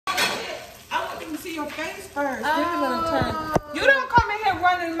to your face first. You don't come in here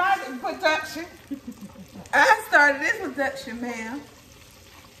running my production. I started this production, ma'am.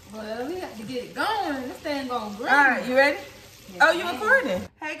 Well, we have to get it going. This thing going great. All right, you ready? Yes, Oh, you recording?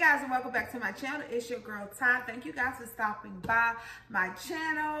 Hey guys, and welcome back to my channel. It's your girl Ty. Thank you guys for stopping by my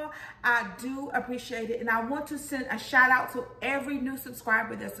channel. I do appreciate it, and I want to send a shout out to every new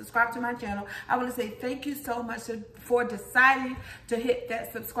subscriber that subscribed to my channel. I want to say thank you so much for deciding to hit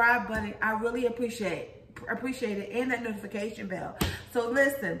that subscribe button. I really appreciate it, and that notification bell. So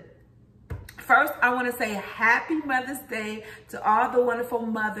listen. First, I want to say happy Mother's Day to all the wonderful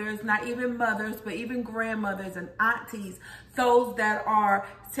mothers, not even mothers, but even grandmothers and aunties, those that are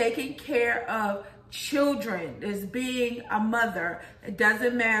taking care of children, as being a mother. It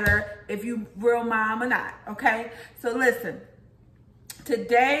doesn't matter if you real mom or not, okay? So listen,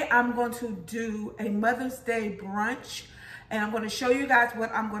 today I'm going to do a Mother's Day brunch, and I'm going to show you guys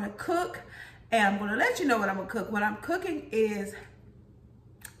what I'm going to cook, and I'm going to let you know what I'm going to cook. What I'm cooking is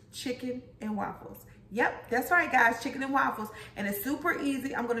chicken and waffles. Yep, that's right guys, chicken and waffles, and it's super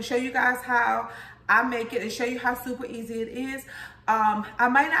easy. I'm going to show you guys how I make it and show you how super easy it is. I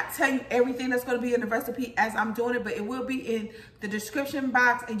might not tell you everything that's going to be in the recipe as I'm doing it, but it will be in the description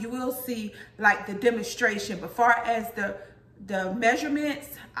box, and you will see like the demonstration. But far as the measurements,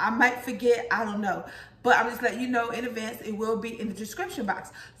 I might forget, I don't know, but I'm just letting you know in advance it will be in the description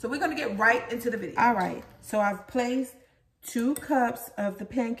box. So we're going to get right into the video. All right, so I've placed 2 cups of the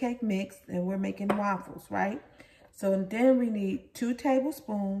pancake mix, and we're making waffles, right? So and then we need 2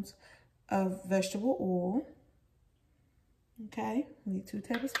 tablespoons of vegetable oil. Okay, we need 2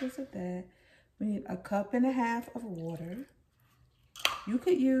 tablespoons of that. We need 1.5 cups of water. You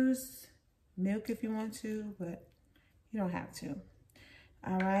could use milk if you want to, but you don't have to.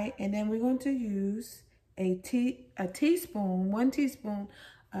 All right, and then we're going to use one teaspoon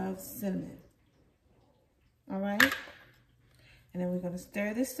of cinnamon. All right. And then we're going to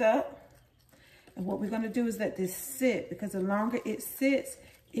stir this up. And what we're going to do is let this sit, because the longer it sits,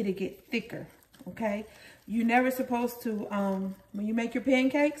 it'll get thicker, okay? You're never supposed to, when you make your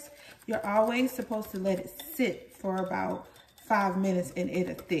pancakes, you're always supposed to let it sit for about 5 minutes and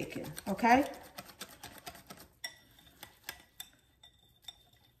it'll thicken, okay?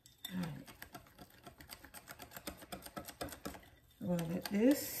 All right. I'm going to let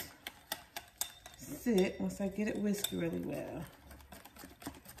this sit once I get it whisked really well.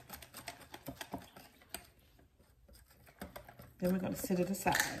 Then we're going to set it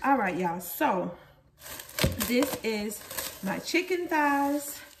aside. All right, y'all. So this is my chicken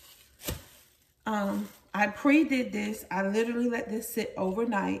thighs. I pre-did this. I literally let this sit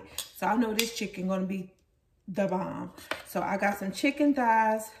overnight. So I know this chicken going to be the bomb. So I got some chicken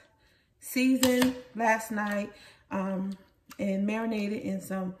thighs seasoned last night and marinated in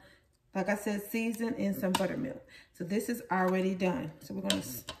some, like I said, seasoned in some buttermilk. So this is already done. So we're going to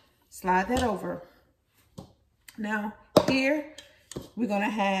slide that over. Now, here, we're going to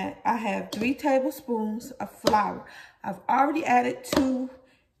I have 3 tablespoons of flour. I've already added 2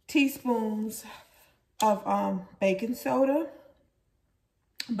 teaspoons of baking soda.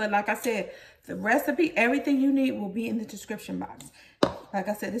 But like I said, the recipe, everything you need will be in the description box. Like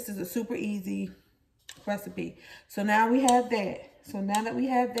I said, this is a super easy recipe. So now we have that. So now that we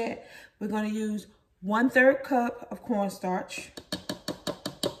have that, we're going to use 1/3 cup of cornstarch.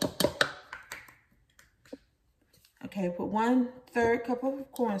 Okay, put 1/3 cup of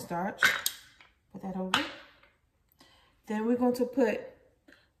cornstarch. Put that over. Then we're going to put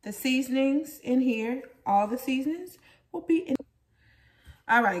the seasonings in here. All the seasonings will be in.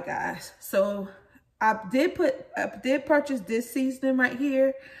 All right, guys. So I did purchase this seasoning right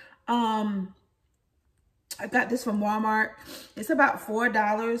here. I got this from Walmart. It's about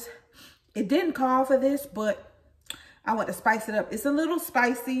 $4. It didn't call for this, but I want to spice it up. It's a little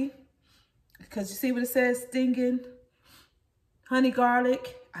spicy because you see what it says, stinging honey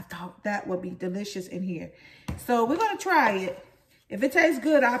garlic. I thought that would be delicious in here. So we're going to try it. If it tastes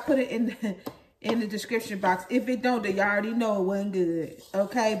good, I'll put it in the description box. If it don't, then you already know it wasn't good.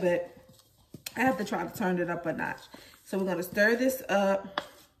 Okay, but I have to try to turn it up a notch. So we're going to stir this up.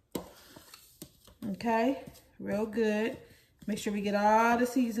 Okay, real good. Make sure we get all the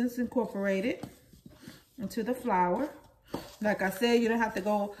seasons incorporated into the flour. Like I said, you don't have to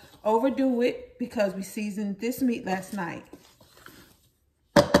go overdo it because we seasoned this meat last night.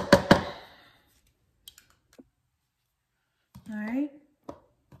 All right.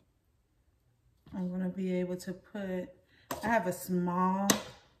 I'm going to be able to put, I have a small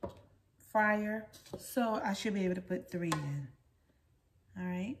fryer, so I should be able to put 3 in. All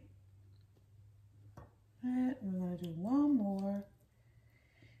right. And we're going to do one more.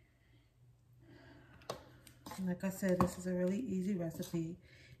 Like I said, this is a really easy recipe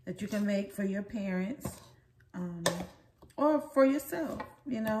that you can make for your parents or for yourself,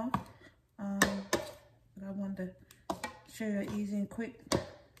 you know. But I wanted to show you an easy and quick.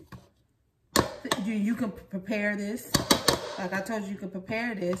 You can prepare this. Like I told you, you can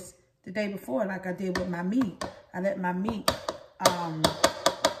prepare this the day before, like I did with my meat. I let my meat, all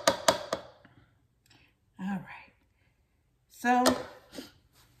right. So,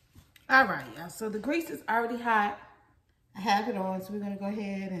 all right, y'all. So the grease is already hot. I have it on, so we're gonna go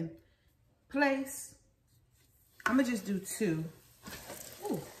ahead and place. I'm gonna just do 2.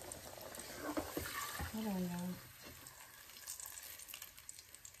 Ooh. Hold on, y'all.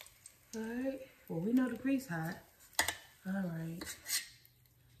 All right. Well, we know the grease hot. All right.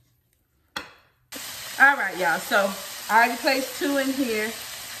 All right, y'all. So I already placed 2 in here.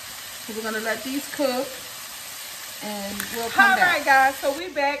 So we're gonna let these cook, and we'll come back. All right, guys. So we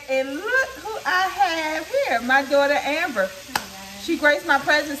back, and look who I have here. My daughter Amber. She graced my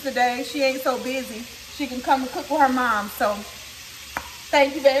presence today. She ain't so busy. She can come and cook with her mom. So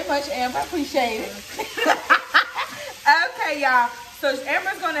thank you very much, Amber. I appreciate it. Okay, y'all. So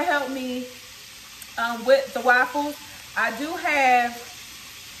Amber's gonna help me with the waffles. I do have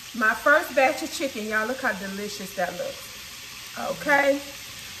my first batch of chicken. Y'all, look how delicious that looks. Okay.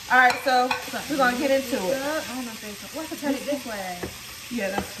 All right, so we're gonna get into it. I don't know if they can turn it this way. Yeah,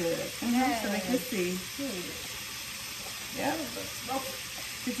 that's good. So they can see. Yeah.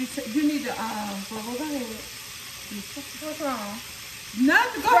 You need to well, go ahead. What's wrong?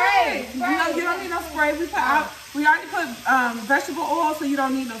 Nothing. Go ahead. No, you don't need no spray. We already put vegetable oil, so you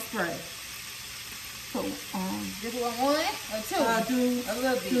don't need no spray. So Just want 1 or 2? Do a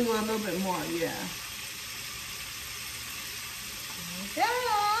little bit. Do a little bit more, yeah.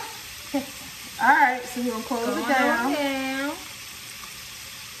 All right, so we're gonna close it down.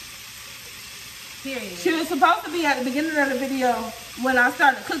 Period. She was supposed to be at the beginning of the video when I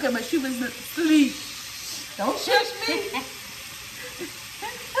started cooking, but she was asleep. Don't shush me.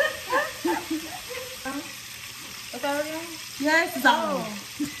 It's already on? Yes, it's on.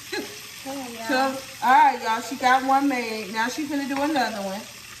 So, all right, y'all. She got 1 made. Now she's gonna do another one.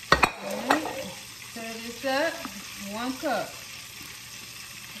 Okay. Stir this up. 1 cup.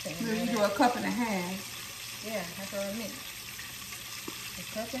 Okay, you do 1.5 cups. Yeah, that's what I meant.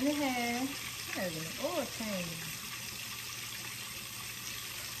 1.5 cups. There's an oil change.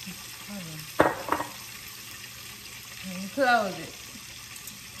 And close it.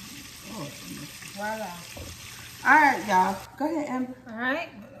 Voila. All right, y'all. Go ahead, Amber. All right,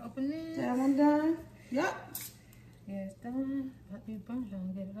 open this. That one done? Yep. Yeah, it's done. Got these brunch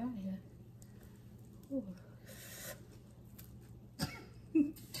on, get it out of here. Ooh.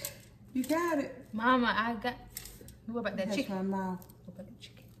 You got it. Mama, I got. What about that chicken? My mouth. What about the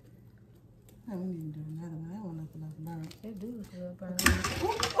chicken? Oh, we need to do another one. That one look like burnt. They do look burnt.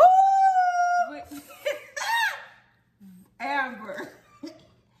 Ooh! Amber.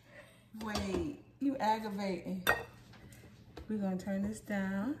 Wait, you aggravating. We're gonna turn this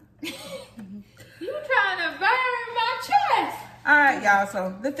down. You trying to burn my chest? All right, y'all.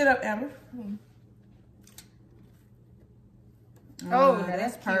 So lift it up, Amber. Oh,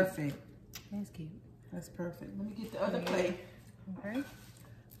 that's perfect. That's cute. That's perfect. Let me get the other plate. Okay.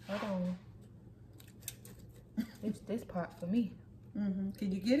 Hold on. This part for me.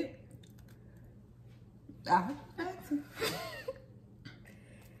 Can you get it?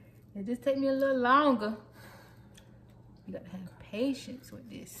 It just take me a little longer. You gotta have patience with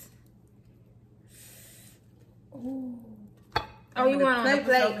this. Ooh. Oh, you want on the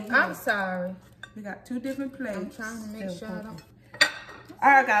plate? I'm sorry. We got 2 different plates. I'm trying to make sure I don't. All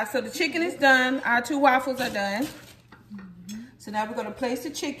right, guys. So the chicken is done. Our 2 waffles are done. So now we're gonna place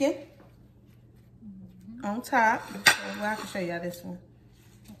the chicken on top. Well, I can show y'all this one.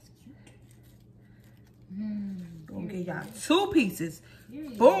 That's cute. We're gonna give y'all 2 pieces.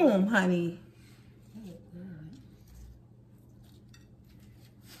 Boom, honey.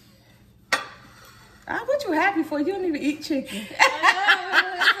 What you happy for? You don't even eat chicken.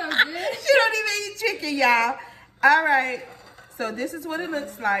 That's so good. She don't even eat chicken, y'all. All right. So this is what it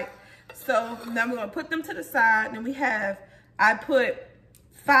looks like. So now we're gonna put them to the side. And we have, I put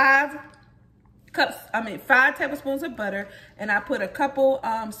 5 tablespoons of butter, and I put a couple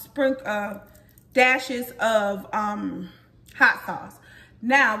dashes of hot sauce.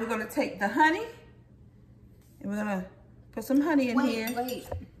 Now we're gonna take the honey, and we're gonna put some honey in here. Wait.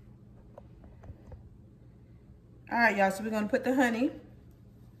 All right, y'all. So we're gonna put the honey.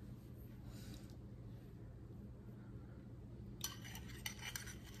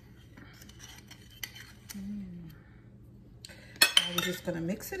 We're just gonna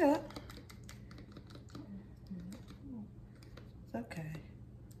mix it up. It's okay.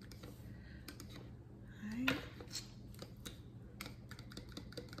 All right.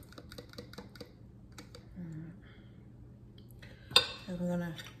 And we're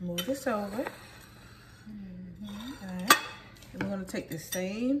gonna move this over. All right. And we're gonna take the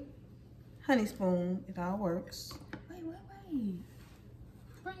same honey spoon. It all works. Wait.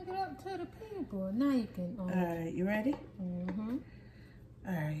 Bring it up to the people. Now you can. All right, you ready? Mm-hmm.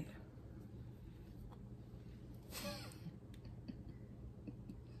 All right.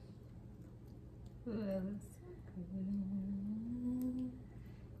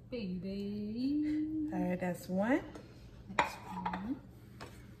 Baby. All right, that's one. That's one.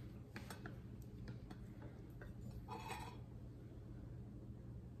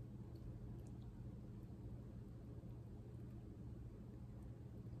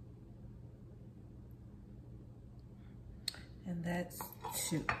 And that's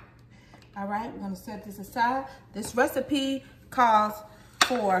two. All right, we're gonna set this aside. This recipe calls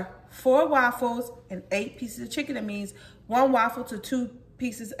for 4 waffles and 8 pieces of chicken. That means 1 waffle to 2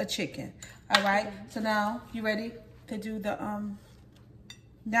 pieces of chicken. All right, so now you ready to do the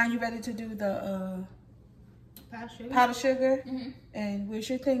powdered sugar? Mm-hmm. And where's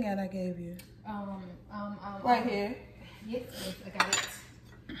your thing at I gave you? Right here. Yes, I got it.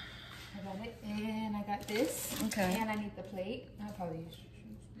 And I got this. Okay. And I need the plate. I'll probably use.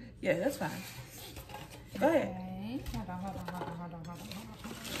 Yeah, that's fine. Go ahead. Okay. Hold on.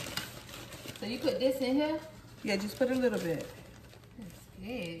 So you put this in here? Yeah, just put a little bit. That's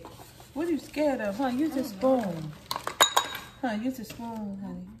good. What are you scared of, huh? Use a spoon. Huh, use a spoon,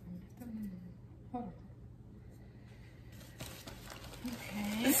 honey. Hold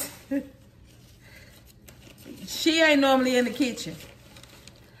on. Okay. She ain't normally in the kitchen.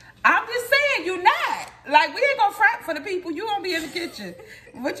 I'm just saying, you not. Like, we ain't gonna front for the people. You gonna be in the kitchen.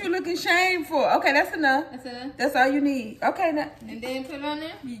 What you looking shame for? Okay, that's enough. That's enough? That's all you need. Okay, now. And then put it on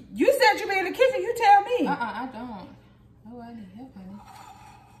there? You said you be in the kitchen. You tell me. I don't. Oh, I need help, honey.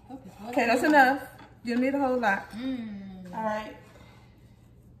 Help is what Okay, I that's need. enough. You don't need a whole lot. All right.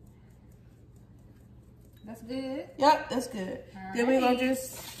 That's good. Yep, that's good. Then we're gonna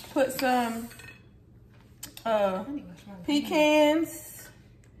just put some pecans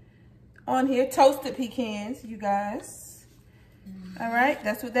on here, toasted pecans, you guys. All right,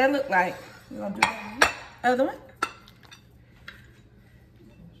 that's what that look like. We're gonna do the other one.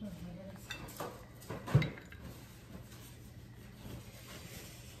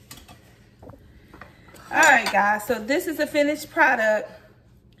 All right, guys, so this is a finished product.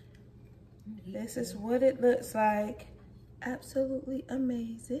 This is what it looks like. Absolutely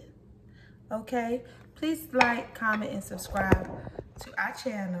amazing. Okay, please like, comment, and subscribe to our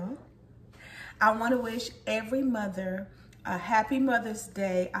channel. I want to wish every mother a happy Mother's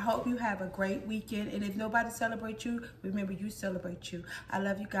Day. I hope you have a great weekend. And if nobody celebrates you, remember you celebrate you. I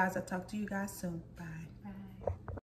love you guys. I'll talk to you guys soon. Bye.